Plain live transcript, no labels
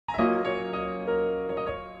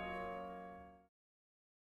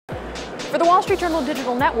Wall Street Journal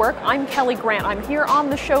Digital Network, I'm Kelly Grant. I'm here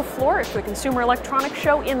on the show floor at the Consumer Electronics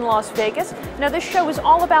Show in Las Vegas. Now, this show is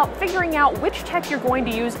all about figuring out which tech you're going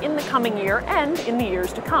to use in the coming year and in the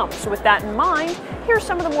years to come. So with that in mind, here's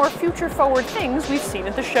some of the more future-forward things we've seen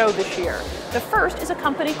at the show this year. The first is a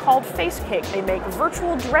company called FaceCake. They make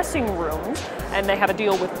virtual dressing rooms, and they have a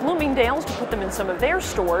deal with Bloomingdale's to put them in some of their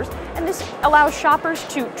stores. And this allows shoppers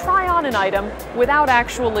to try on an item without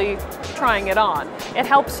actually trying it on. It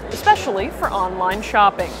helps especially for online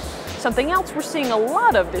shopping. Something else we're seeing a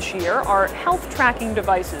lot of this year are health tracking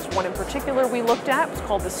devices. One in particular we looked at was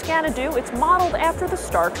called the Scanadu. It's modeled after the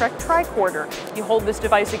Star Trek tricorder. You hold this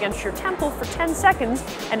device against your temple for 10 seconds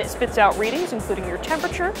and it spits out readings including your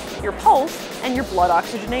temperature, your pulse, and your blood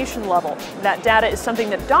oxygenation level. That data is something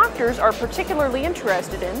that doctors are particularly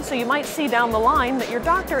interested in, so you might see down the line that your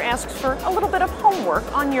doctor asks for a little bit of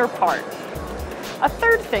homework on your part. A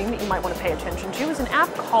third thing that you might want to pay attention to is an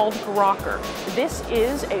app called Grokr. This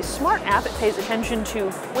is a smart app. It pays attention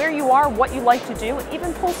to where you are, what you like to do, and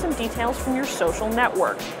even pulls some details from your social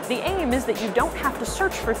network. The aim is that you don't have to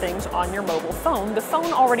search for things on your mobile phone. The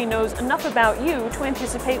phone already knows enough about you to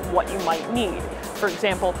anticipate what you might need. For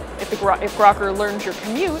example, if Grokr learns your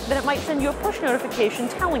commute, then it might send you a push notification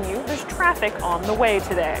telling you there's traffic on the way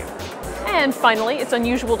today. And finally, it's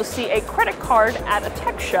unusual to see a credit card at a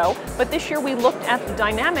tech show, but this year we looked at the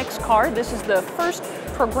Dynamics card. This is the first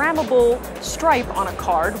programmable stripe on a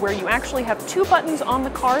card where you actually have two buttons on the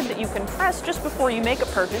card that you can press just before you make a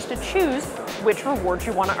purchase to choose which rewards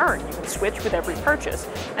you want to earn. You can switch with every purchase.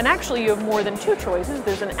 And actually you have more than two choices.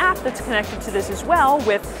 There's an app that's connected to this as well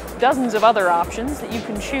with dozens of other options that you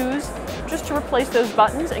can choose just to replace those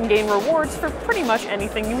buttons and gain rewards for pretty much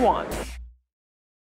anything you want.